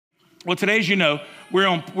Well, today, as you know, we're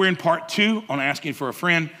in part 2 on asking for a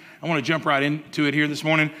friend. I want to jump right into it here this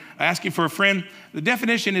morning. Asking for a friend, the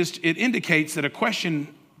definition is it indicates that a question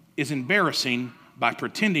is embarrassing by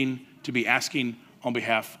pretending to be asking on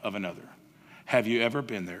behalf of another. Have you ever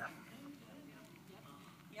been there?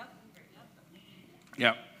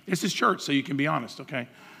 Yeah. This is church, so you can be honest, okay?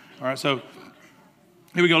 All right, so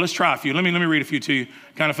here we go. Let's try a few. Let me read a few to you.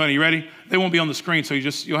 Kind of funny. You ready? They won't be on the screen, so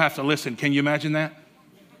you'll have to listen. Can you imagine that?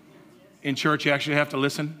 In church, you actually have to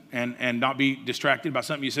listen and not be distracted by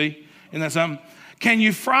something you see. Isn't that something?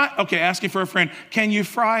 Asking for a friend. Can you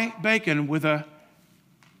fry bacon with a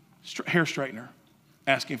hair straightener?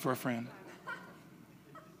 Asking for a friend.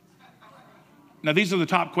 Now, these are the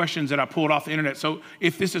top questions that I pulled off the internet. So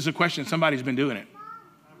if this is a question, somebody's been doing it.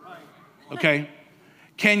 Okay.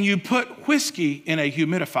 Can you put whiskey in a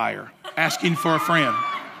humidifier? Asking for a friend.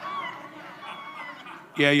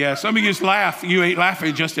 Yeah. Some of you just laugh. You ain't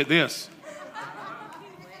laughing just at this.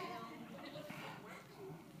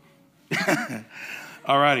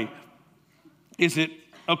 All righty.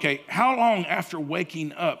 How long after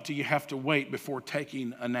waking up do you have to wait before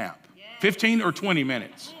taking a nap? 15 or 20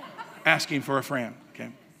 minutes? Asking for a friend, okay?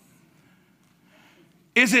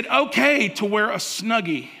 Is it okay to wear a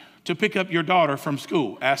Snuggie to pick up your daughter from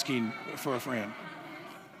school? Asking for a friend.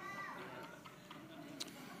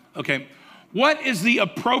 Okay. What is the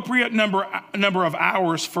appropriate number of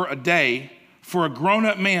hours for a day for a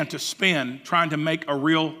grown-up man to spend trying to make a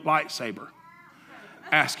real lightsaber?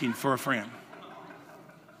 Asking for a friend.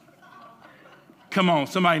 Come on,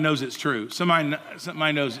 somebody knows it's true. Somebody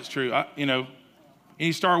knows it's true.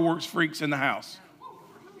 Any Star Wars freaks in the house?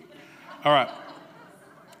 All right.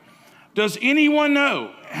 Does anyone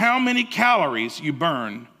know how many calories you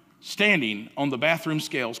burn standing on the bathroom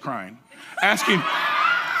scales crying?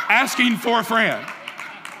 Asking for a friend.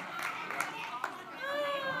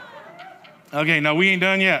 Okay, no, we ain't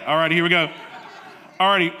done yet. All right, here we go. All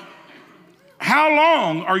righty. How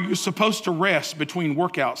long are you supposed to rest between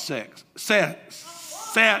workout sets?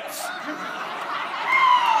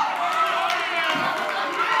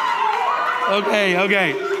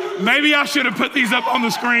 Okay. Maybe I should have put these up on the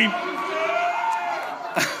screen.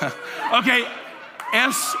 Okay,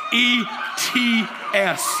 SETS,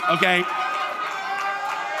 okay?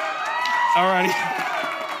 All righty.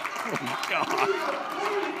 Oh, God.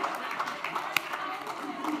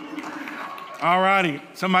 All righty.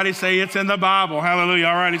 Somebody say it's in the Bible. Hallelujah.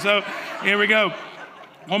 All righty. So here we go.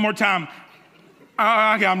 One more time.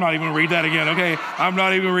 Okay, I'm not even going to read that again. Okay. I'm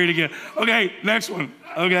not even going to read it again. Okay. Next one.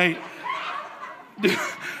 Okay.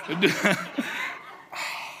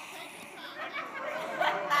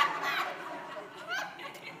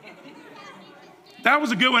 That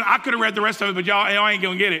was a good one. I could have read the rest of it, but y'all ain't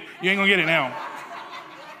going to get it. You ain't going to get it now.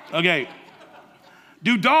 Okay.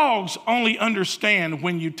 Do dogs only understand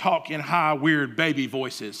when you talk in high, weird baby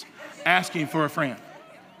voices? Asking for a friend.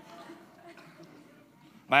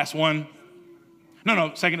 Last one.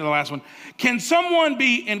 No, second to the last one. Can someone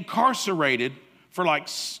be incarcerated for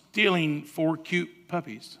stealing 4 cute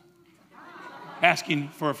puppies? Asking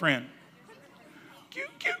for a friend. Cute.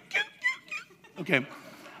 Okay.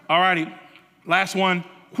 All righty. Last one.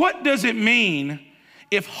 What does it mean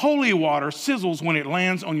if holy water sizzles when it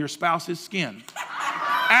lands on your spouse's skin?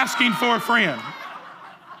 Asking for a friend.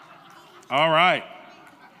 All right.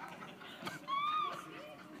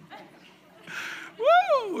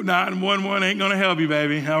 Woo! 911 ain't going to help you,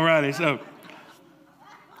 baby. All righty. So,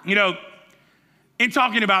 in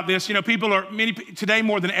talking about this, today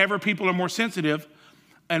more than ever, people are more sensitive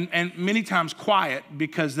and many times quiet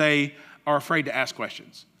because they are afraid to ask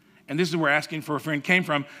questions. And this is where asking for a friend came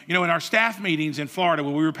from. In our staff meetings in Florida,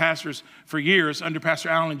 where we were pastors for years under Pastor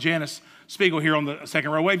Alan and Janice Spiegel here on the second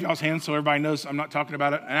row. Wave y'all's hands so everybody knows I'm not talking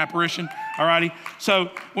about an apparition. All righty. So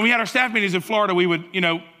when we had our staff meetings in Florida, we would,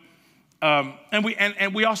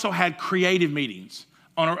 and we also had creative meetings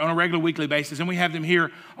on a regular weekly basis. And we have them here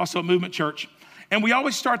also at Movement Church. And we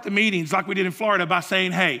always start the meetings like we did in Florida by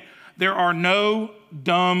saying, hey, there are no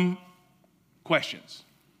dumb questions.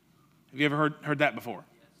 Have you ever heard that before?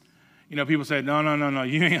 People say, no,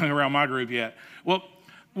 you ain't hung around my group yet. Well,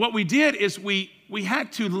 what we did is we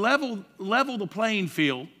had to level the playing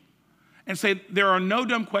field and say there are no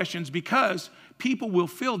dumb questions because people will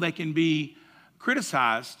feel they can be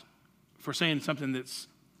criticized for saying something that's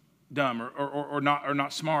dumb or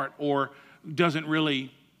not smart or doesn't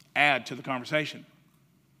really add to the conversation.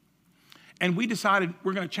 And we decided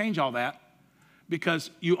we're going to change all that because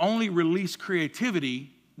you only release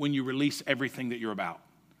creativity when you release everything that you're about.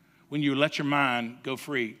 When you let your mind go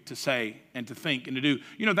free to say and to think and to do. Do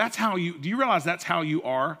you realize that's how you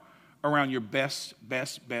are around your best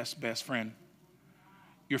friend,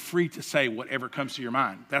 you're free to say whatever comes to your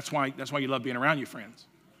mind. That's why you love being around your friends.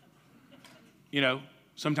 You know,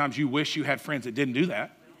 sometimes you wish you had friends that didn't do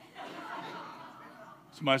that.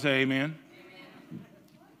 Somebody say amen.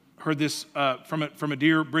 Heard this from a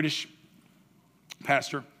dear British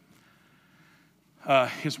pastor.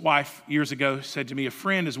 His wife years ago said to me, "A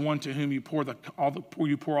friend is one to whom you pour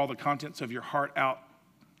all the contents of your heart out,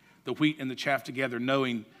 the wheat and the chaff together,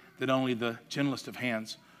 knowing that only the gentlest of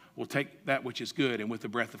hands will take that which is good and with the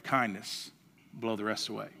breath of kindness blow the rest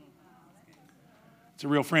away." It's a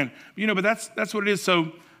real friend. But that's what it is.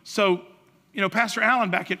 So Pastor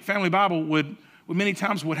Allen back at Family Bible would many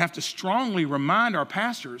times have to strongly remind our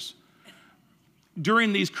pastors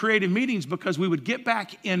during these creative meetings, because we would get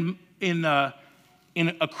back in a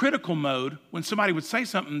critical mode when somebody would say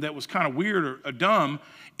something that was kind of weird or dumb.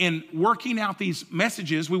 In working out these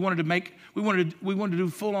messages, we wanted to do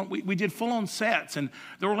full on. We did full on sets, and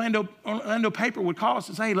the Orlando paper would call us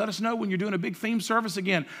and say, "Hey, let us know when you're doing a big theme service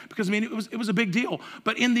again," because it was a big deal.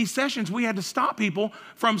 But in these sessions, we had to stop people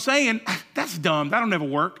from saying, "That's dumb. That'll never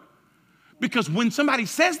work," because when somebody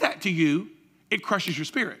says that to you, it crushes your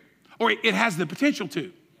spirit, or it has the potential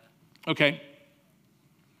to. Okay.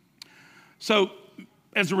 So,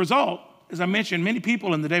 as a result, as I mentioned, many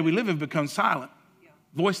people in the day we live have become silent,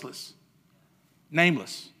 voiceless,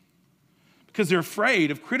 nameless, because they're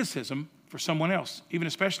afraid of criticism for someone else, even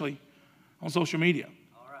especially on social media.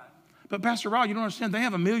 All right. But Pastor Rod, you don't understand. They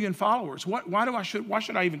have 1 million followers. Why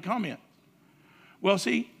should I even comment? Well,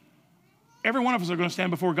 see, every one of us are going to stand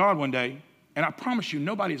before God one day, and I promise you,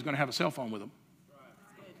 nobody is going to have a cell phone with them.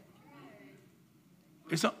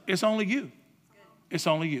 It's only you. It's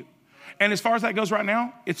only you. And as far as that goes right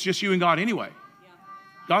now, it's just you and God anyway.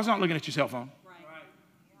 God's not looking at your cell phone.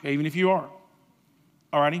 Okay, even if you are.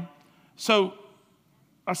 All righty? So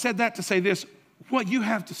I said that to say this. What you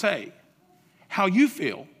have to say, how you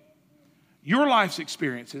feel, your life's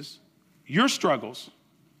experiences, your struggles,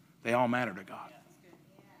 they all matter to God.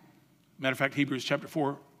 Matter of fact, Hebrews chapter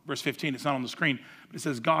 4, verse 15, it's not on the screen, but it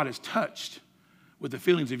says, God is touched with the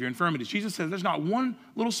feelings of your infirmities. Jesus says there's not one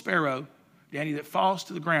little sparrow, Danny, that falls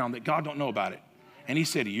to the ground that God don't know about it. And he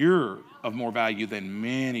said, you're of more value than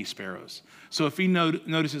many sparrows. So if he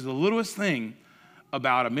notices the littlest thing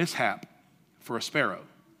about a mishap for a sparrow,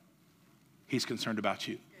 he's concerned about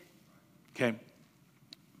you. Okay?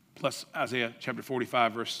 Plus Isaiah chapter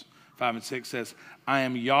 45, verse 5 and 6 says, I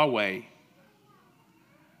am Yahweh,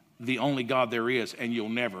 the only God there is, and you'll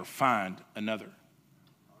never find another.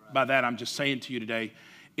 By that, I'm just saying to you today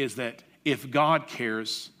is that if God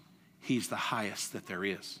cares, he's the highest that there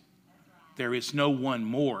is. There is no one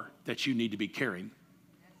more that you need to be caring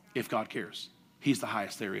if God cares. He's the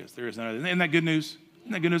highest there is. There is none other. Isn't that good news?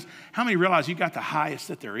 Isn't that good news? How many realize you got the highest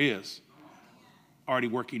that there is already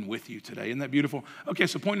working with you today? Isn't that beautiful? Okay,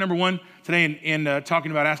 so point number one today in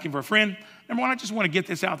talking about asking for a friend. Number one, I just want to get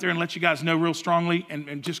this out there and let you guys know real strongly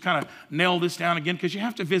and just kind of nail this down again, because you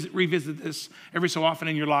have to revisit this every so often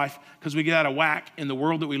in your life, because we get out of whack in the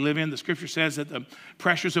world that we live in. The scripture says that the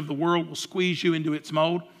pressures of the world will squeeze you into its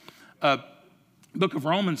mold. Book of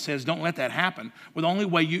Romans says don't let that happen. Well, the only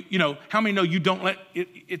way how many know you don't let,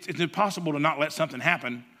 it's impossible to not let something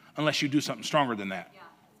happen unless you do something stronger than that. Yeah,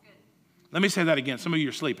 that's good. Let me say that again. Some of you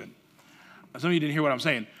are sleeping. Some of you didn't hear what I'm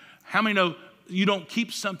saying. How many know you don't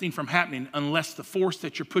keep something from happening unless the force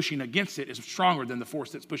that you're pushing against it is stronger than the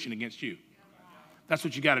force that's pushing against you? That's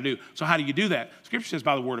what you got to do. So how do you do that? Scripture says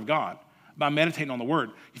by the word of God, by meditating on the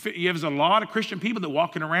word. There's a lot of Christian people that are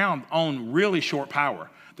walking around on really short power.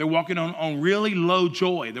 They're walking on really low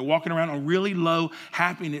joy. They're walking around on really low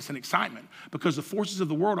happiness and excitement because the forces of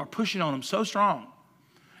the world are pushing on them so strong.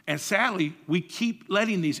 And sadly, we keep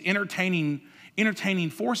letting these entertaining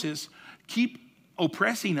forces keep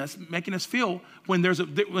oppressing us, making us feel when there's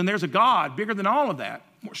a God bigger than all of that,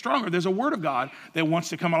 more stronger. There's a word of God that wants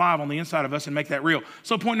to come alive on the inside of us and make that real.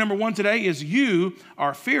 So point number one today is you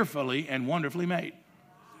are fearfully and wonderfully made.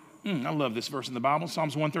 I love this verse in the Bible,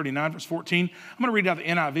 Psalms 139, verse 14. I'm going to read out the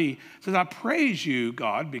NIV. It says, I praise you,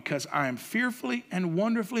 God, because I am fearfully and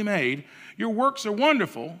wonderfully made. Your works are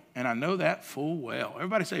wonderful, and I know that full well.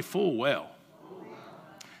 Everybody say full well. Full well.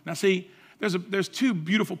 Now see, there's two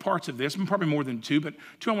beautiful parts of this, probably more than two, but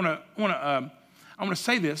two I want to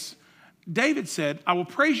say this. David said, I will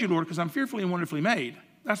praise you, Lord, because I'm fearfully and wonderfully made.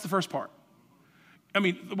 That's the first part.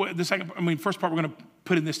 First part we're going to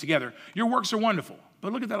put in this together. Your works are wonderful.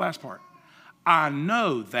 But look at that last part. I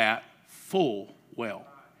know that full well.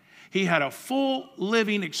 He had a full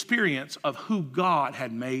living experience of who God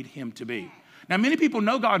had made him to be. Now, many people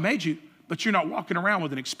know God made you, but you're not walking around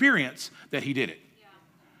with an experience that he did it.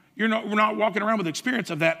 we're not walking around with experience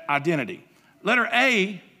of that identity. Letter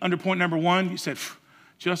A, under point number 1, you said,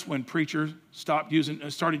 just when preachers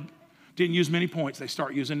didn't use many points, they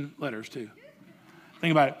start using letters too.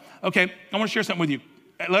 Think about it. Okay, I want to share something with you.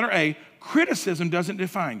 Letter A, criticism doesn't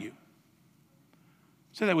define you.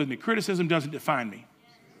 Say that with me. Criticism doesn't define me.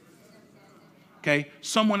 Okay,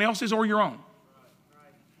 someone else's or your own.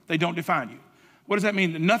 They don't define you. What does that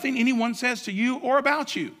mean? Nothing anyone says to you or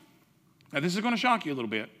about you. Now, this is going to shock you a little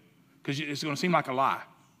bit because it's going to seem like a lie.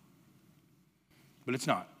 But it's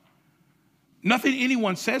not. Nothing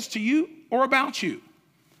anyone says to you or about you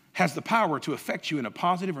has the power to affect you in a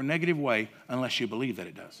positive or negative way unless you believe that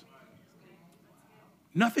it does.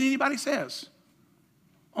 Nothing anybody says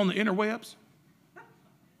on the interwebs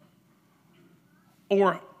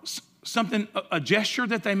or something, a gesture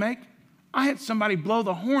that they make. I had somebody blow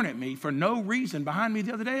the horn at me for no reason behind me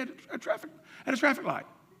the other day at a traffic light.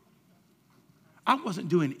 I wasn't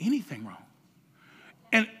doing anything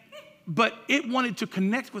wrong. But it wanted to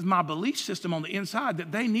connect with my belief system on the inside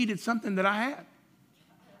that they needed something that I had.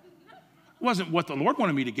 It wasn't what the Lord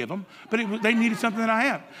wanted me to give them, but they needed something that I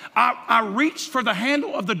had. I reached for the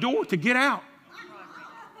handle of the door to get out.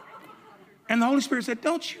 And the Holy Spirit said,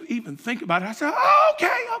 don't you even think about it. I said, oh,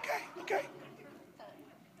 okay.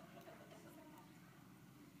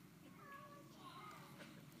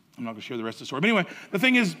 I'm not going to share the rest of the story. But anyway, the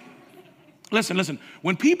thing is, listen.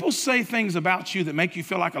 When people say things about you that make you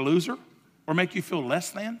feel like a loser or make you feel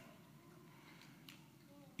less than,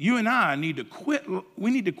 you and I need to quit.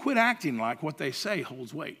 We need to quit acting like what they say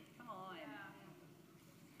holds weight.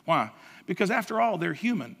 Why? Because after all, they're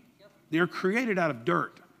human. They're created out of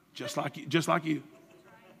dirt, just like you.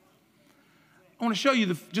 I want to show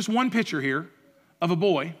you just one picture here of a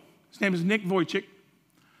boy. His name is Nick Vujicic.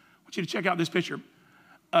 I want you to check out this picture.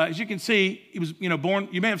 As you can see, he was born.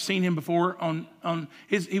 You may have seen him before.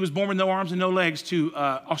 He was born with no arms and no legs to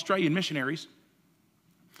Australian missionaries,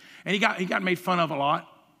 and he got made fun of a lot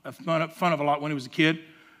when he was a kid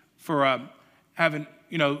for having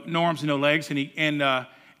no arms and no legs. And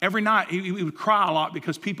every night he would cry a lot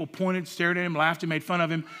because people pointed, stared at him, laughed, and made fun of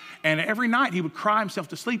him. And every night he would cry himself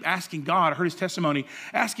to sleep, asking God. I heard his testimony,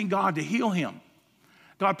 asking God to heal him.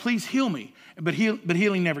 God, please heal me. But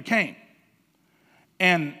healing never came.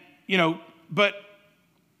 And, but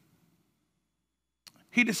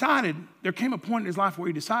he decided, there came a point in his life where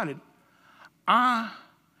he decided, I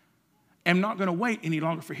am not going to wait any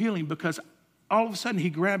longer for healing, because all of a sudden he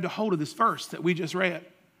grabbed a hold of this verse that we just read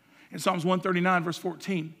in Psalms 139, verse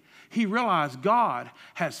 14. He realized God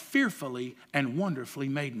has fearfully and wonderfully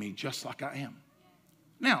made me just like I am.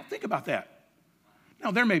 Now, think about that. Now,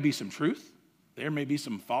 there may be some truth. There may be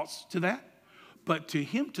some faults to that. But to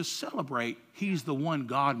him to celebrate, he's the one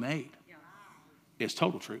God made, is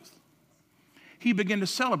total truth. He began to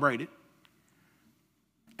celebrate it.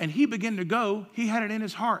 And he began to go, he had it in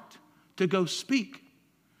his heart to go speak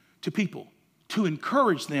to people, to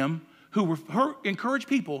encourage them, encourage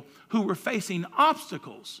people who were facing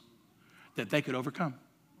obstacles that they could overcome.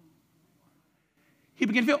 He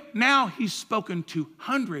began to feel, now he's spoken to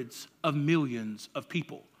hundreds of millions of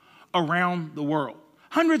people around the world.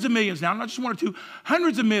 Hundreds of millions now, not just one or two,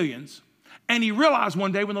 hundreds of millions. And he realized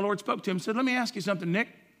one day when the Lord spoke to him, he said, let me ask you something, Nick.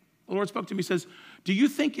 The Lord spoke to him, he says, do you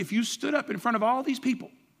think if you stood up in front of all these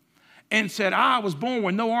people and said, I was born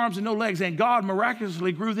with no arms and no legs, and God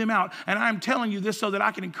miraculously grew them out, and I'm telling you this so that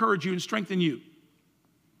I can encourage you and strengthen you,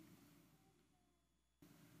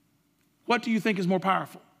 what do you think is more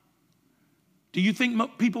powerful? Do you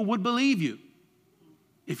think people would believe you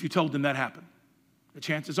if you told them that happened? The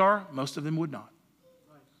chances are most of them would not.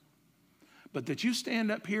 But that you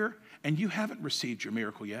stand up here and you haven't received your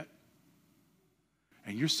miracle yet,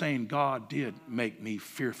 and you're saying God did make me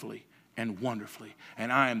fearfully and wonderfully,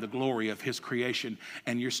 and I am the glory of his creation,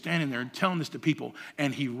 and you're standing there and telling this to people,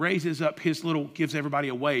 and he raises up his gives everybody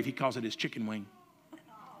a wave. He calls it his chicken wing.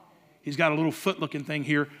 He's got a little foot-looking thing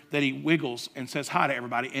here that he wiggles and says hi to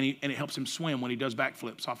everybody, and it helps him swim when he does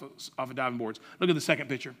backflips off of diving boards. Look at the second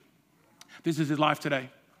picture. This is his life today.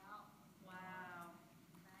 Wow.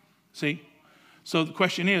 See? So the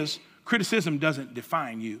question is, criticism doesn't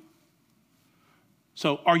define you.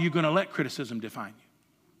 So are you going to let criticism define you?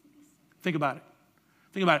 Think about it.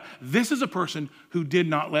 Think about it. This is a person who did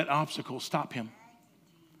not let obstacles stop him,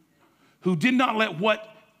 who did not let what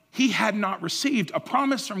he had not received, a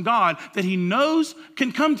promise from God that he knows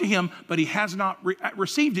can come to him, but he has not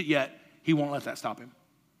received it yet. He won't let that stop him.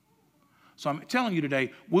 So I'm telling you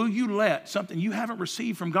today, will you let something you haven't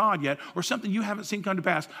received from God yet, or something you haven't seen come to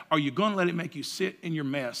pass, are you going to let it make you sit in your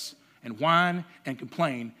mess and whine and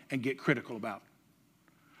complain and get critical about it?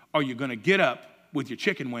 Are you going to get up with your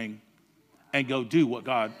chicken wing and go do what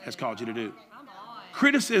God has called you to do.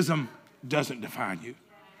 Criticism doesn't define you.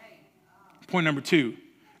 Point number 2,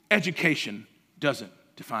 education doesn't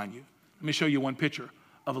define you. Let me show you one picture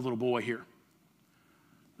of a little boy here.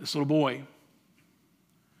 This little boy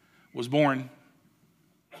was born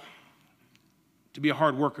to be a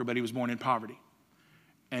hard worker, but he was born in poverty.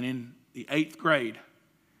 And in the 8th grade,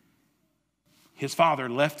 his father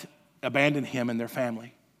abandoned him and their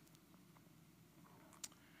family.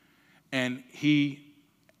 And he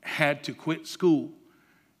had to quit school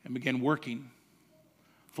and begin working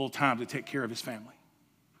full time to take care of his family.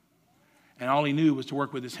 And all he knew was to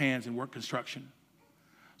work with his hands and work construction.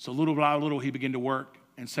 So little by little, he began to work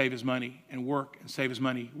and save his money and work and save his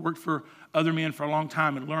money. Worked for other men for a long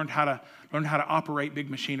time and learned how to operate big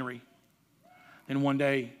machinery. Then one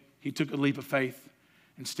day, he took a leap of faith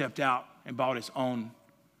and stepped out and bought his own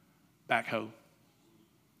backhoe.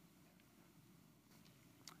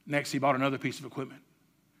 Next, he bought another piece of equipment.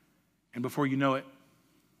 And before you know it,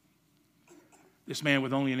 this man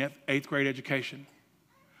with only an 8th grade education,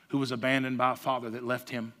 who was abandoned by a father that left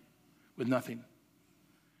him with nothing,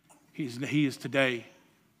 he is today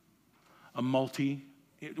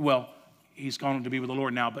he's gone on to be with the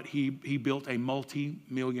Lord now, but he built a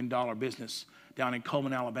multi-million-dollar business down in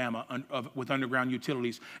Coleman, Alabama, with underground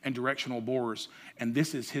utilities and directional borers. And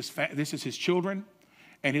this is his children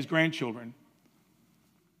and his grandchildren.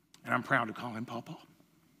 And I'm proud to call him Pawpaw.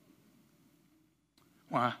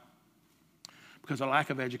 Why? Because a lack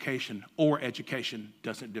of education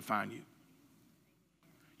doesn't define you.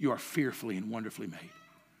 You are fearfully and wonderfully made.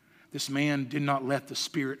 This man did not let the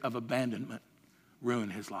spirit of abandonment ruin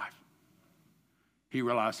his life. He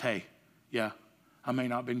realized, hey, yeah, I may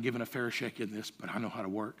not have been given a fair shake in this, but I know how to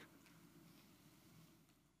work.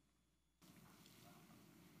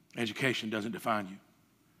 Education doesn't define you.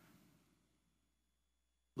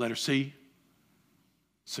 Letter C,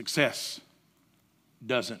 success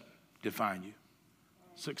doesn't define you.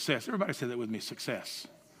 Success, everybody say that with me, success.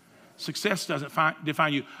 Success doesn't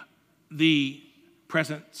define you. The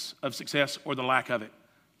presence of success or the lack of it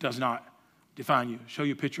does not define you. Show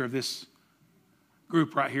you a picture of this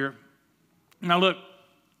group right here. Now look,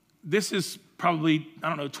 this is probably,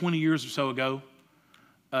 20 years or so ago.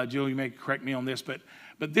 Jill, you may correct me on this, but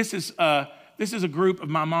this is a group of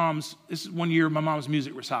my mom's. This is one year of my mom's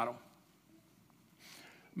music recital.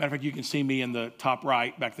 Matter of fact, you can see me in the top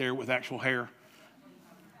right back there with actual hair.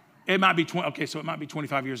 It might be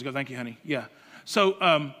 25 years ago. Thank you, honey. Yeah.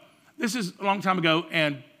 So this is a long time ago,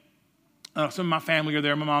 and some of my family are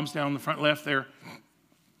there. My mom's down on the front left there.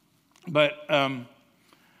 But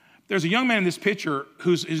there's a young man in this picture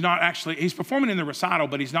who's not actually, he's performing in the recital,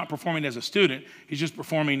 but he's not performing as a student. He's just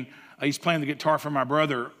performing, he's playing the guitar for my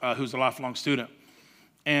brother, who's a lifelong student.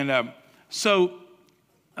 And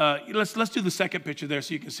let's do the second picture there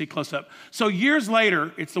so you can see close up. So years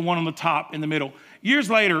later, it's the one on the top in the middle. Years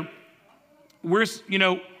later,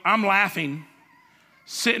 I'm laughing,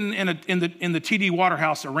 sitting in the TD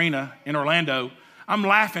Waterhouse Arena in Orlando. I'm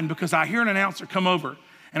laughing because I hear an announcer come over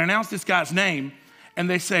and announce this guy's name, and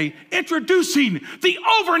they say, introducing the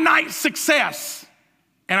overnight success.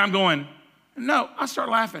 And I'm going, no, I start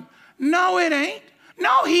laughing. No, it ain't.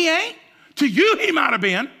 No, he ain't. To you, he might have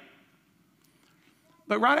been.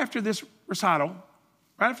 But right after this recital,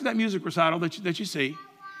 right after that music recital that you see,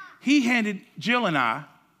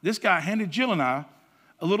 this guy handed Jill and I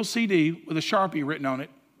a little CD with a Sharpie written on it.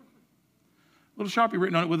 A little Sharpie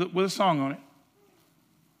written on it with a song on it.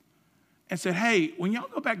 And said, hey, when y'all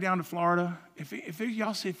go back down to Florida, if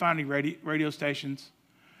y'all find any radio stations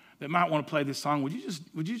that might want to play this song, would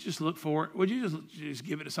you just look for it? Would you just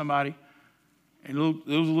give it to somebody? And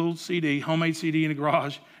there was a little CD, homemade CD in the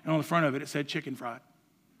garage, and on the front of it, it said chicken fried.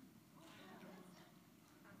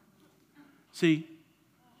 See,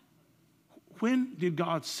 when did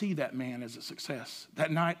God see that man as a success?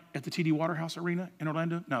 That night at the TD Waterhouse Arena in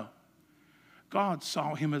Orlando? No. God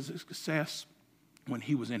saw him as a success when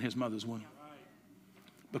he was in his mother's womb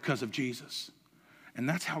because of Jesus. And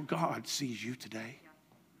that's how God sees you today.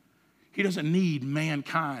 He doesn't need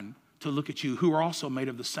mankind to look at you, who are also made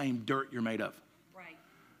of the same dirt you're made of, right,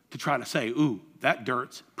 to try to say, ooh, that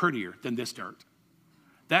dirt's prettier than this dirt.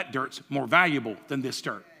 That dirt's more valuable than this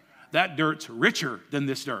dirt. That dirt's richer than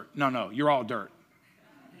this dirt. No, you're all dirt.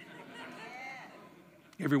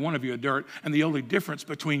 Every one of you are dirt. And the only difference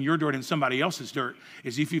between your dirt and somebody else's dirt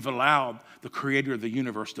is if you've allowed the creator of the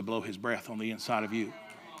universe to blow his breath on the inside of you.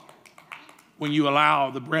 When you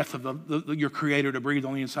allow the breath of your creator to breathe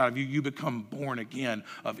on the inside of you, you become born again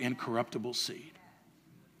of incorruptible seed.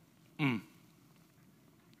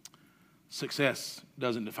 success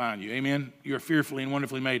doesn't define you. Amen? You're fearfully and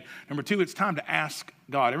wonderfully made. Number 2, it's time to ask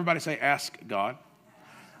God. Everybody say, ask God.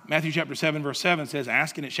 Matthew chapter 7, verse 7 says,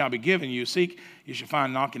 ask and it shall be given you. Seek, you shall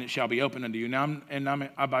find. Knock and it shall be opened unto you. Now,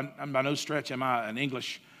 I'm by no stretch am I an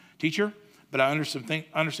English teacher, but I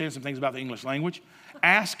understand some things about the English language.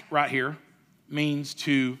 Ask right here means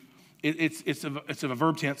to, it's a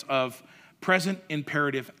verb tense of present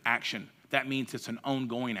imperative action. That means it's an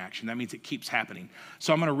ongoing action. That means it keeps happening.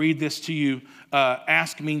 So I'm going to read this to you.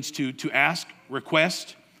 Ask means to ask,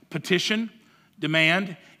 request, petition,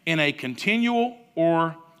 demand in a continual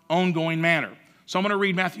or ongoing manner. So I'm going to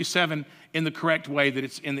read Matthew 7 in the correct way that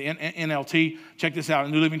it's in the NLT. Check this out,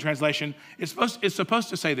 in New Living Translation. It's supposed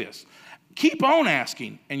to say this. Keep on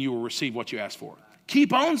asking and you will receive what you ask for.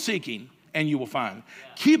 Keep on seeking and you will find.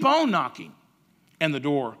 Keep on knocking and the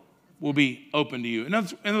door will be open to you. In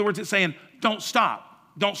other words, it's saying, don't stop,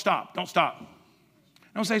 don't stop, don't stop. I'm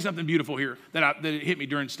going to say something beautiful here that it hit me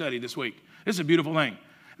during study this week. This is a beautiful thing.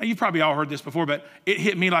 Now, you've probably all heard this before, but it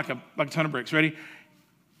hit me like a ton of bricks. Ready?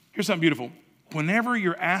 Here's something beautiful. Whenever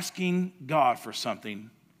you're asking God for something,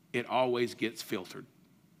 it always gets filtered.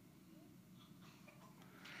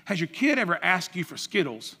 Has your kid ever asked you for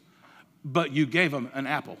Skittles, but you gave them an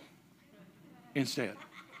apple instead?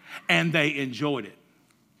 And they enjoyed it.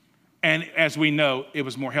 And as we know, it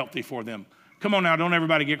was more healthy for them. Come on now, don't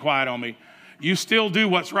everybody get quiet on me. You still do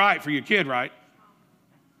what's right for your kid, right?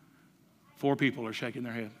 4 people are shaking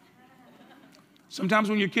their head. Sometimes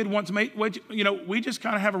when your kid wants to make, we just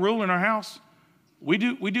kind of have a rule in our house. We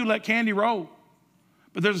do let candy roll.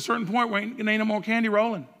 But there's a certain point where ain't no more candy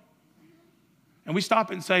rolling. And we stop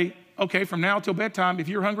it and say, okay, from now till bedtime, if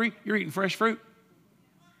you're hungry, you're eating fresh fruit.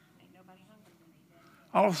 Ain't nobody hungry.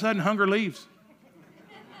 All of a sudden, hunger leaves.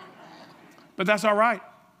 But that's all right.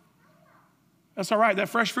 That's all right. That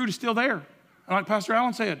fresh fruit is still there. And like Pastor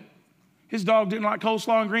Allen said, his dog didn't like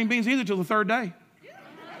coleslaw and green beans either till the 3rd day.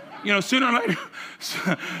 Sooner or later.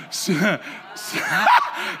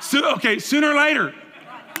 Okay, sooner or later. He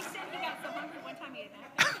said he got so hungry one time he ate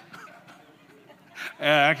an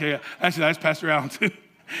Actually, apple. that's Pastor Allen too.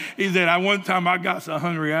 He said, one time I got so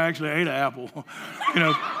hungry I actually ate an apple.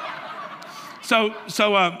 So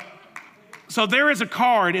there is a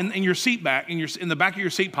card in your seat back, in the back of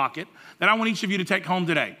your seat pocket that I want each of you to take home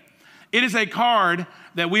today. It is a card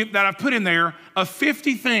that I've put in there of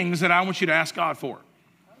 50 things that I want you to ask God for.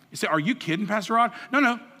 You say, are you kidding, Pastor Rod?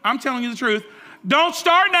 No, I'm telling you the truth. Don't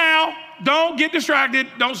start now. Don't get distracted.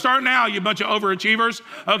 Don't start now, you bunch of overachievers,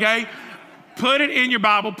 okay? Put it in your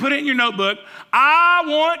Bible. Put it in your notebook. I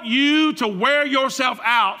want you to wear yourself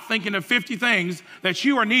out thinking of 50 things that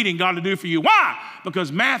you are needing God to do for you. Why?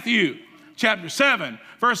 Because Matthew chapter 7,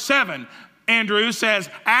 verse 7, Andrew says,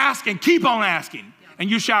 ask and keep on asking, and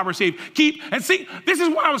you shall receive. And see, this is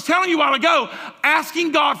what I was telling you a while ago,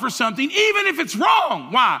 asking God for something, even if it's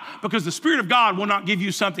wrong. Why? Because the Spirit of God will not give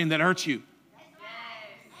you something that hurts you.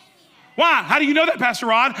 Why? How do you know that, Pastor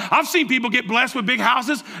Rod? I've seen people get blessed with big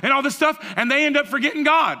houses and all this stuff, and they end up forgetting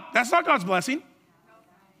God. That's not God's blessing.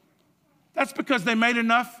 That's because they made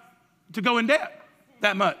enough to go in debt,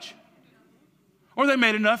 that much. Or they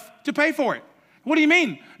made enough to pay for it. What do you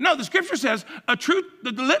mean? No, the scripture says the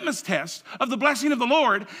litmus test of the blessing of the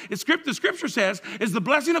Lord, the scripture says, is the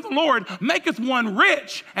blessing of the Lord maketh one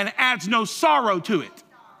rich and adds no sorrow to it.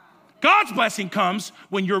 God's blessing comes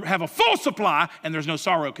when you have a full supply and there's no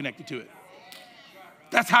sorrow connected to it.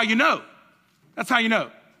 That's how you know. That's how you know.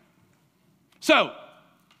 So,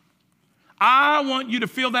 I want you to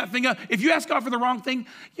fill that thing up. If you ask God for the wrong thing,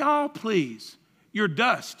 y'all, please, you're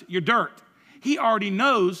dust, you're dirt. He already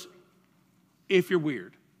knows if you're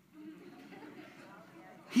weird.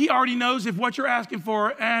 He already knows if what you're asking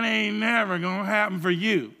for and ain't never gonna happen for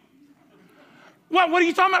you. What are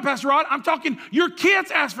you talking about, Pastor Rod? I'm talking your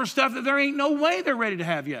kids ask for stuff that there ain't no way they're ready to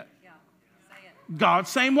have yet. Yeah, say it. God,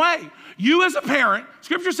 same way. You as a parent,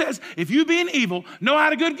 scripture says, if you being evil know how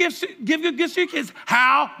to give good gifts to your kids,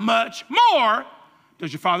 how much more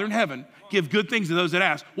does your Father in heaven give good things to those that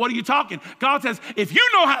ask? What are you talking? God says, if you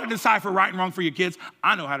know how to decipher right and wrong for your kids,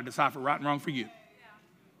 I know how to decipher right and wrong for you.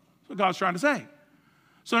 That's what God's trying to say.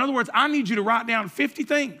 So in other words, I need you to write down 50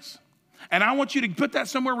 things. And I want you to put that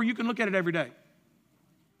somewhere where you can look at it every day.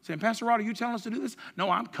 Saying, Pastor Rod, are you telling us to do this? No,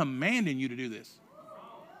 I'm commanding you to do this.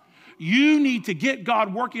 You need to get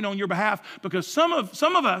God working on your behalf because some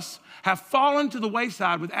of us have fallen to the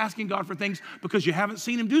wayside with asking God for things because you haven't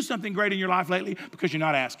seen him do something great in your life lately because you're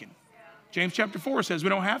not asking. James chapter 4 says we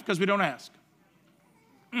don't have because we don't ask.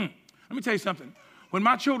 Let me tell you something. When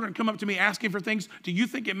my children come up to me asking for things, do you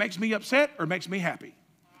think it makes me upset or makes me happy?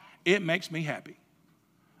 It makes me happy.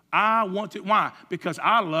 I want to. Why? Because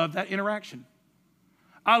I love that interaction.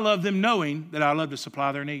 I love them knowing that I love to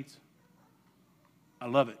supply their needs. I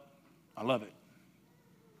love it. I love it.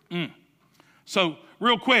 So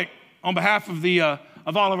real quick, on behalf of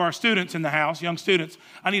of all of our students in the house, young students,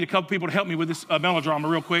 I need a couple people to help me with this melodrama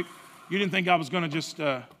real quick. You didn't think I was going to just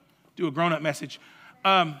do a grown-up message.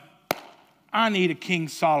 I need a King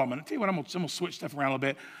Solomon. I'll tell you what, I'm going to switch stuff around a little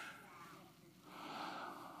bit.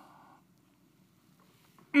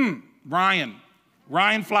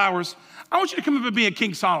 Ryan Flowers. I want you to come up and be a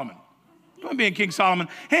King Solomon. Come and be a King Solomon.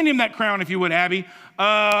 Hand him that crown if you would, Abby.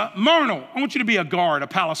 Marnell, I want you to be a guard, a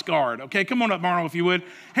palace guard. Okay, come on up, Marnell, if you would.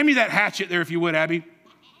 Hand me that hatchet there if you would, Abby.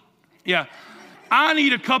 Yeah. I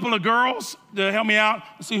need a couple of girls to help me out.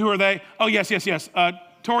 Let's see, who are they? Oh, yes.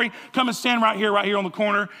 Tori, come and stand right here on the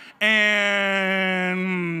corner.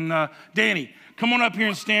 And Danny, come on up here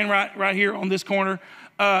and stand right here on this corner.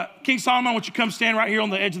 King Solomon, I want you to come stand right here on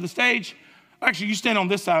the edge of the stage. Actually, you stand on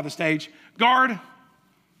this side of the stage. Guard,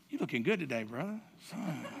 you looking good today, brother.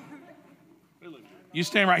 You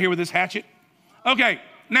stand right here with this hatchet. Okay,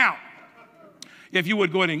 now, if you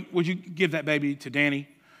would, go ahead and would you give that baby to Danny?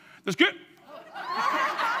 That's good.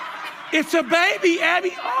 It's a baby,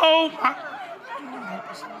 Abby. Oh, my.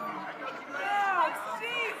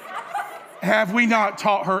 Have we not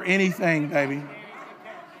taught her anything, baby?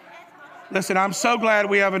 Listen, I'm so glad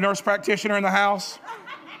we have a nurse practitioner in the house.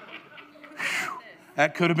 Whew.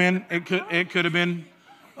 That could have been, it could have been,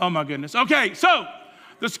 oh my goodness. Okay, so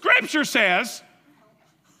the scripture says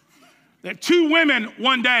that two women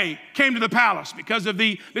one day came to the palace because of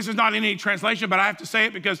this is not in any translation, but I have to say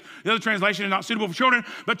it because the other translation is not suitable for children,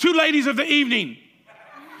 but two ladies of the evening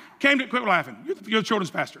came to, quit laughing. You're the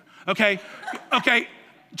children's pastor, okay? Okay.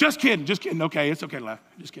 Just kidding. Okay, it's okay to laugh.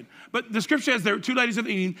 Just kidding. But the scripture says there were two ladies of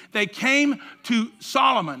the evening. They came to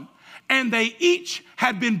Solomon, and they each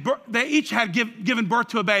had given birth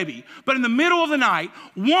to a baby. But in the middle of the night,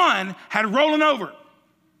 one had rollen over.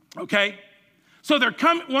 Okay, so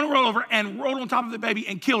one rolled over and rolled on top of the baby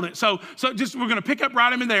and killed it. So just we're going to pick up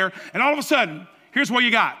right in there, and all of a sudden, here's what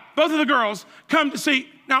you got. Both of the girls come to see.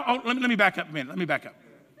 Now, let me back up a minute. I want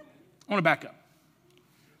to back up.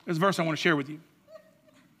 There's a verse I want to share with you.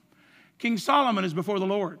 King Solomon is before the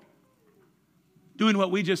Lord, doing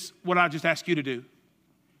what I just asked you to do.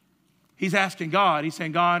 He's asking God, he's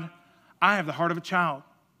saying, God, I have the heart of a child.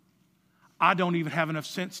 I don't even have enough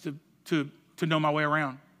sense to know my way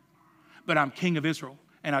around. But I'm king of Israel,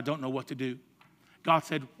 and I don't know what to do. God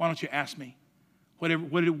said, why don't you ask me? What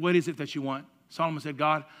is it that you want? Solomon said,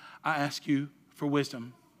 God, I ask you for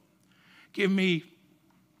wisdom. Give me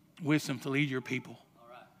wisdom to lead your people.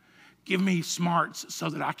 Give me smarts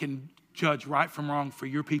so that I can judge right from wrong for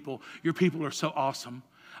your people. Your people are so awesome.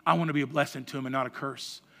 I want to be a blessing to them and not a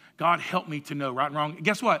curse. God, help me to know right and wrong.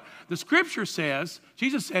 Guess what? The scripture says,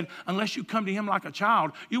 Jesus said, unless you come to him like a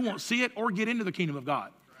child, you won't see it or get into the kingdom of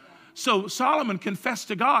God. So Solomon confessed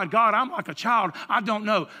to God, God, I'm like a child. I don't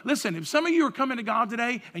know. Listen, if some of you are coming to God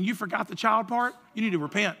today and you forgot the child part, you need to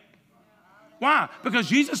repent. Why? Because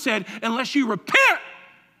Jesus said, unless you repent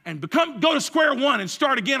and go to square one and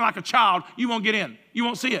start again like a child, you won't get in. You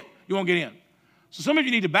won't see it. You won't get in. So some of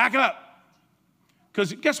you need to back up.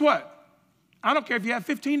 Because guess what? I don't care if you have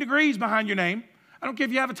 15 degrees behind your name. I don't care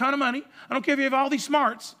if you have a ton of money. I don't care if you have all these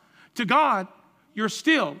smarts. To God, you're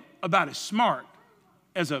still about as smart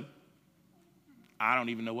as I don't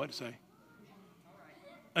even know what to say,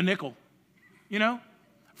 a nickel, you know?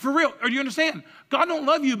 For real, or do you understand? God don't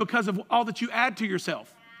love you because of all that you add to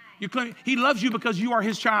yourself. He loves you because you are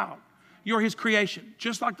his child. You're his creation,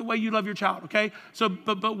 just like the way you love your child, okay? So,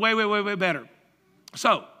 but way better.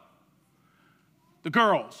 So, the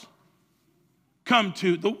girls come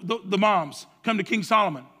to, the moms come to King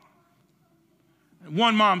Solomon. And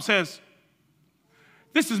one mom says,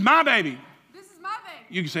 this is my baby. This is my baby.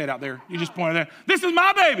 You can say it out there. You just point it there. This is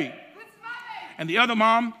my baby. This is my baby. And the other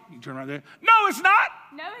mom, you can turn right there. No, it's not.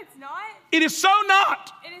 No, it's not. It is so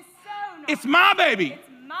not. It is so not. It's my baby. It's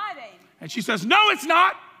my baby. And she says, no, it's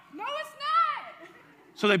not. No, it's not.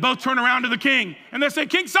 So they both turn around to the king and they say,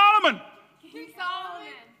 King Solomon, King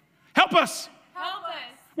Solomon, help us. help us.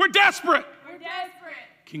 We're desperate. We're desperate.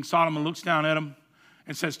 King Solomon looks down at him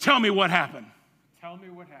and says, tell me what happened. Tell me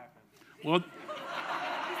what happened. Well,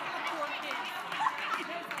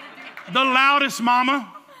 the loudest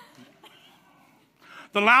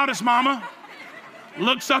mama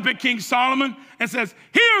looks up at King Solomon and says,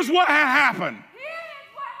 here's what had happened.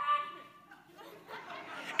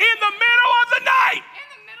 In the middle of the night,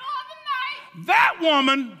 that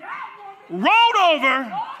woman rolled over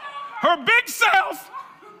her big self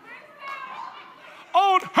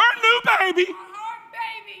on her new baby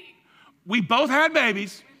We both had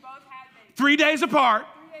babies. We both had babies. 3 days apart.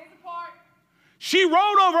 3 days apart. She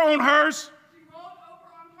rolled over on hers. She rolled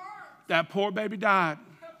over on her. That poor baby died.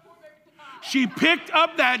 That poor baby died. She picked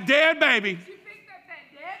up that dead baby, She picked up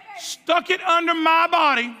that dead baby. stuck it under my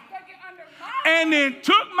body, Stuck it under my and then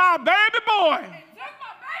took my baby boy. and took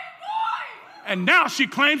my baby boy. And now she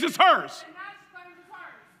claims it's hers. And now she claims it's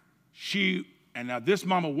hers. And now this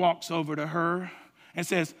mama walks over to her and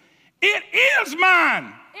says, "It is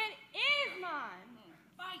mine." It is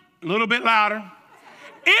mine. A little bit louder.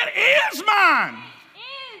 "It is mine."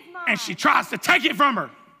 It is mine. And she tries to take it from her.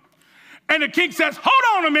 And the king says,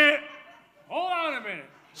 "Hold on a minute. Hold on a minute.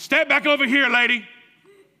 Step back over here, lady."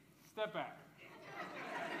 Step back.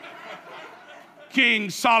 King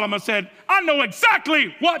Solomon said, "I know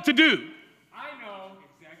exactly what to do." I know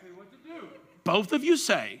exactly what to do. Both of you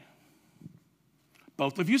say,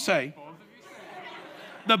 Both of you say,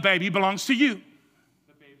 the baby belongs to you.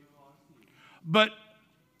 the baby belongs to you. But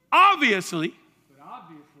obviously, But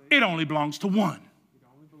obviously, it only belongs to one. it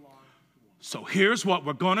only belongs to one. So here's what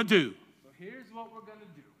we're going to do. So here's what we're going to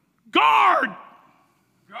do. Guard,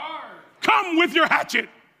 Guard, come with your hatchet.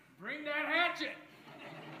 bring that hatchet.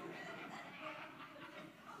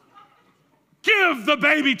 Give the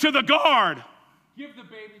baby to the guard. Give the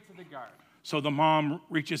baby to the guard. So the mom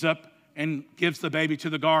reaches up and gives the baby to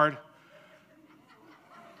the guard.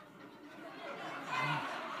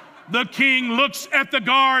 The king looks at the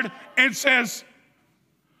guard and says,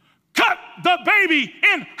 "Cut the baby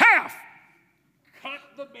in half." Cut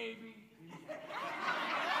the baby.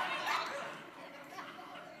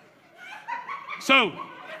 So,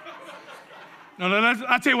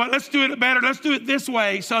 I tell you what, let's do it better. Let's do it this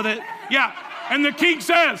way so that, yeah. And the king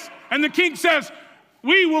says,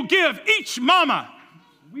 "We will give each mama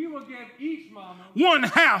We will give each mama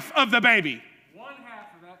 1/2 of the baby."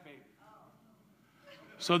 1/2 of that baby.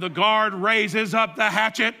 So the guard raises up the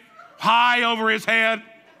hatchet high over his head.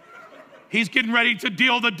 He's getting ready to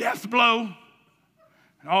deal the death blow.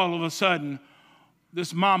 And all of a sudden,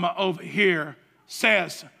 this mama over here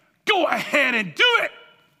says, "Go ahead and do it.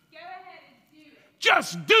 Go ahead and do it.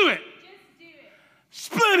 Just do it. Just do it.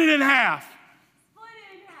 Split it in half. Split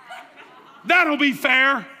it in half. That'll be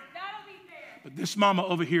fair." That'll be fair. But this mama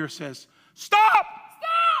over here says, "Stop.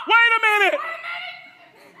 Stop! Wait a minute. Wait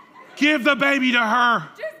a minute! Give the baby to her.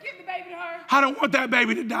 Just give the baby to her. I don't want that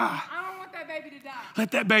baby to die. I don't want that baby to die.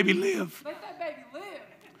 Let that baby live." Let that baby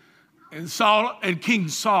live. And King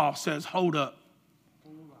Saul says, "Hold up.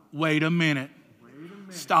 Wait a minute.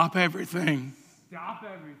 Stop everything. Stop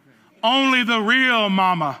everything. Only the real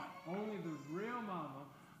mama, Only the real mama,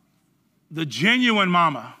 the genuine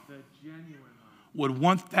mama, the genuine mama, would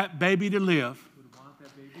want that baby to live, would want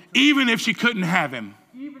that baby to even if she couldn't have him.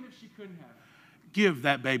 even if she couldn't have it. Give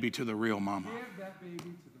that baby to the real mama." Give that baby to the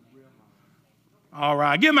real mama. All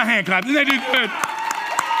right, give them a hand clap. Didn't they do good?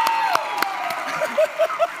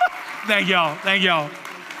 Thank y'all. Thank y'all.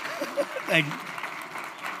 Thank you.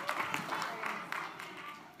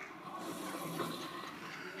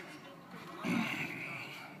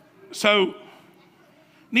 So,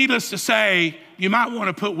 needless to say, you might want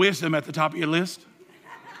to put wisdom at the top of your list.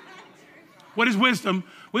 What is wisdom?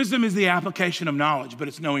 Wisdom is the application of knowledge, but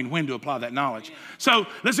it's knowing when to apply that knowledge. So,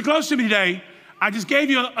 listen close to me today. I just gave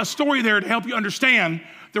you a story there to help you understand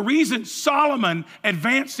the reason Solomon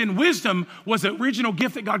advanced in wisdom was the original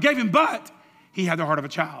gift that God gave him, but he had the heart of a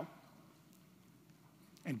child.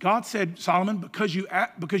 And God said, "Solomon, because you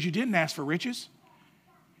didn't ask for riches,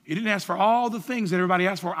 you didn't ask for all the things that everybody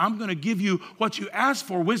asked for, I'm going to give you what you asked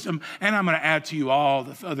for, wisdom, and I'm going to add to you all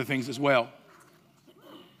the other things as well."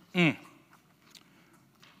 So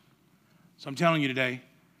I'm telling you today,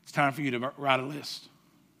 it's time for you to write a list.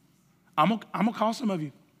 I'm gonna call some of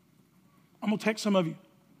you. I'm gonna text some of you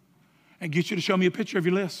and get you to show me a picture of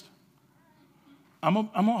your list. I'm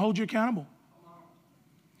gonna hold you accountable.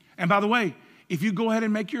 And by the way, if you go ahead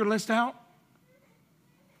and make your list out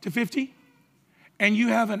to 50 and you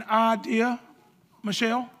have an idea,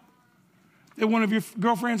 Michelle, that one of your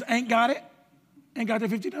girlfriends ain't got their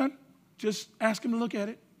 50 done, just ask him to look at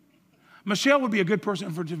it. Michelle would be a good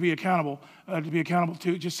person to be accountable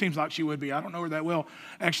to. It just seems like she would be. I don't know her that well,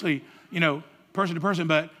 actually, person to person,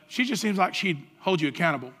 but she just seems like she'd hold you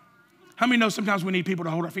accountable. How many know sometimes we need people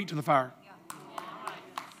to hold our feet to the fire?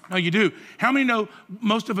 No, you do. How many know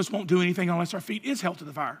most of us won't do anything unless our feet is held to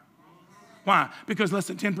the fire? Why? Because less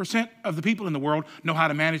than 10% of the people in the world know how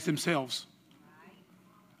to manage themselves.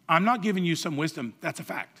 I'm not giving you some wisdom. That's a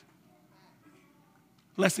fact.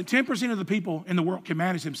 Less than 10% of the people in the world can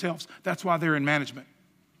manage themselves. That's why they're in management.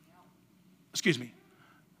 Excuse me.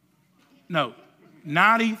 No.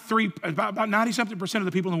 About 90-something% of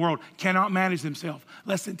the people in the world cannot manage themselves.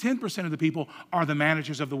 Less than 10% of the people are the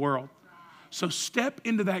managers of the world. So step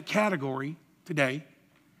into that category today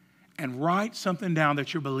and write something down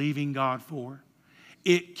that you're believing God for.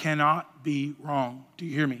 It cannot be wrong. Do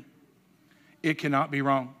you hear me? It cannot be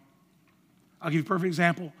wrong. I'll give you a perfect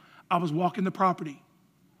example. I was walking the property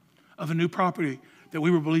of a new property that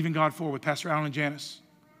we were believing God for with Pastor Alan and Janice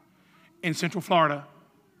in Central Florida.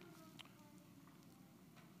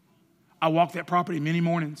 I walked that property many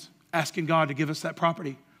mornings asking God to give us that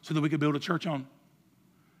property so that we could build a church on.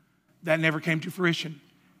 That never came to fruition.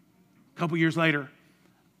 A couple years later,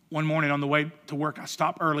 one morning on the way to work, I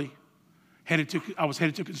stopped early. I was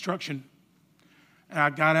headed to construction. And I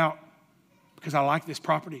got out because I liked this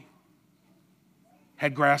property.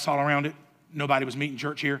 Had grass all around it. Nobody was meeting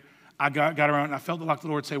church here. I got around and I felt like the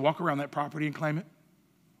Lord say, walk around that property and claim it.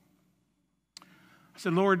 I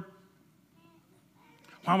said, Lord,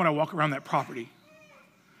 why would I walk around that property?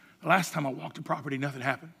 The last time I walked a property, nothing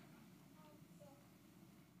happened.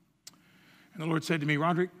 And the Lord said to me,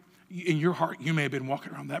 Roderick, in your heart, you may have been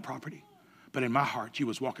walking around that property, but in my heart, you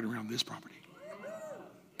was walking around this property.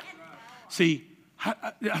 See,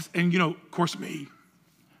 and of course me,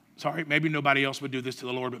 sorry, maybe nobody else would do this to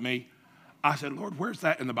the Lord but me. I said, Lord, where's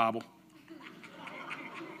that in the Bible?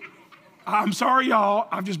 I'm sorry, y'all.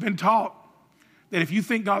 I've just been taught that if you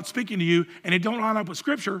think God's speaking to you and it don't line up with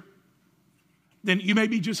Scripture, then you may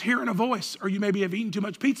be just hearing a voice, or you maybe have eaten too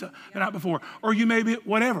much pizza the night before, or you may be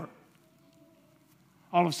whatever.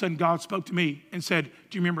 All of a sudden, God spoke to me and said,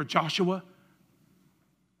 do you remember Joshua?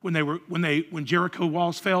 When Jericho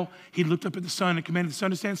walls fell, he looked up at the sun and commanded the sun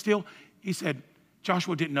to stand still. He said,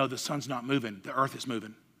 Joshua didn't know the sun's not moving, the earth is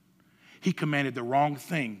moving. He commanded the wrong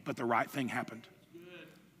thing, but the right thing happened.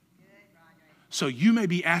 So you may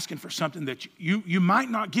be asking for something that you might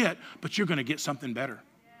not get, but you're going to get something better.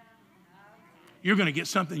 You're going to get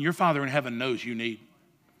something your Father in heaven knows you need.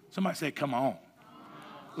 Somebody say, come on.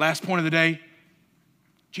 Last point of the day,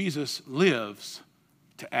 Jesus lives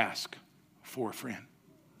to ask for a friend.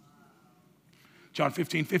 John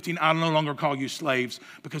 15:15, I no longer call you slaves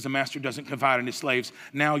because the master doesn't confide in his slaves.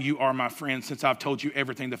 Now you are my friends since I've told you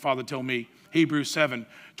everything the Father told me. Hebrews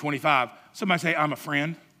 7:25. Somebody say, I'm a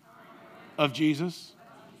friend of Jesus.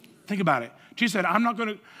 Think about it. Jesus said, I'm not going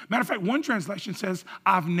to, matter of fact, one translation says,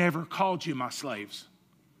 I've never called you my slaves.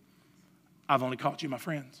 I've only called you my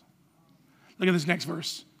friends. Look at this next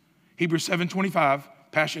verse. Hebrews 7:25,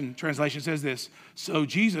 Passion Translation says this. So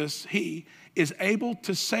Jesus, he is able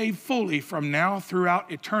to save fully from now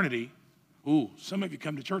throughout eternity. Ooh, some of you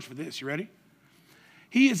come to church for this. You ready?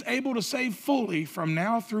 He is able to save fully from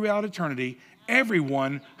now throughout eternity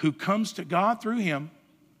everyone who comes to God through him,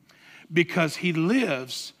 because he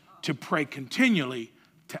lives to pray continually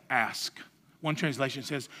to ask. One translation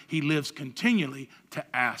says he lives continually to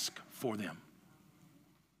ask for them.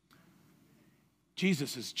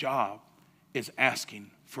 Jesus' job is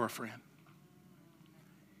asking for a friend.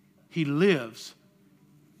 He lives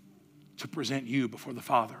to present you before the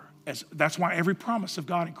Father. That's why every promise of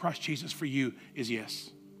God in Christ Jesus for you is yes.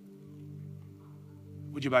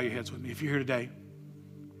 Would you bow your heads with me? If you're here today,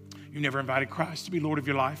 you never invited Christ to be Lord of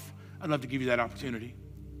your life, I'd love to give you that opportunity.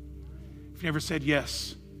 If you never said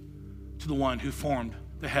yes to the one who formed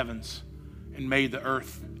the heavens and made the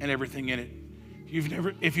earth and everything in it,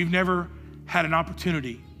 if you've never had an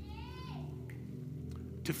opportunity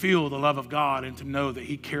to feel the love of God and to know that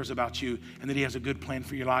he cares about you and that he has a good plan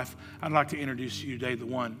for your life, I'd like to introduce you today, the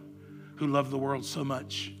one who loved the world so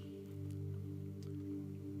much.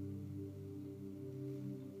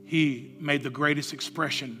 He made the greatest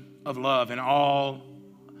expression of love in all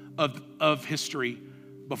of history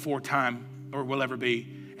before time or will ever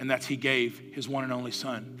be, and that's he gave his one and only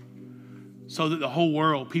son. So that the whole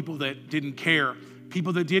world, people that didn't care,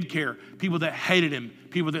 people that did care, people that hated him,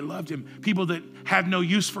 people that loved him, people that had no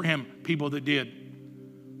use for him, people that did.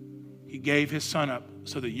 He gave his son up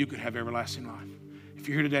so that you could have everlasting life. If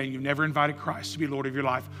you're here today and you've never invited Christ to be Lord of your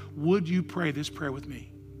life, would you pray this prayer with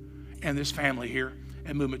me and this family here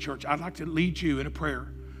at Movement Church? I'd like to lead you in a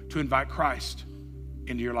prayer to invite Christ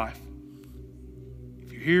into your life.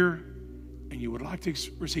 If you're here and you would like to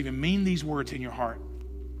receive and mean these words in your heart,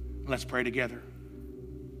 let's pray together.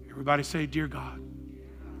 Everybody say, Dear God,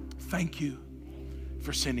 thank you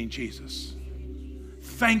for sending Jesus.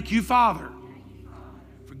 Thank you, Father,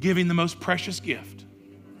 for giving the most precious gift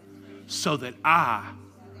so that I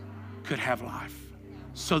could have life,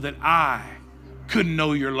 so that I could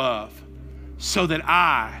know your love, so that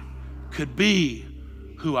I could be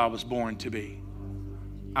who I was born to be.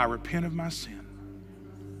 I repent of my sin.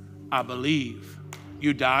 I believe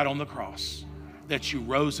you died on the cross that you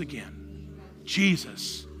rose again.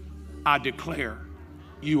 Jesus, I declare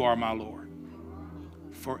you are my Lord.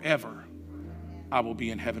 Forever I will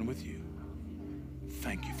be in heaven with you.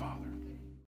 Thank you, Father.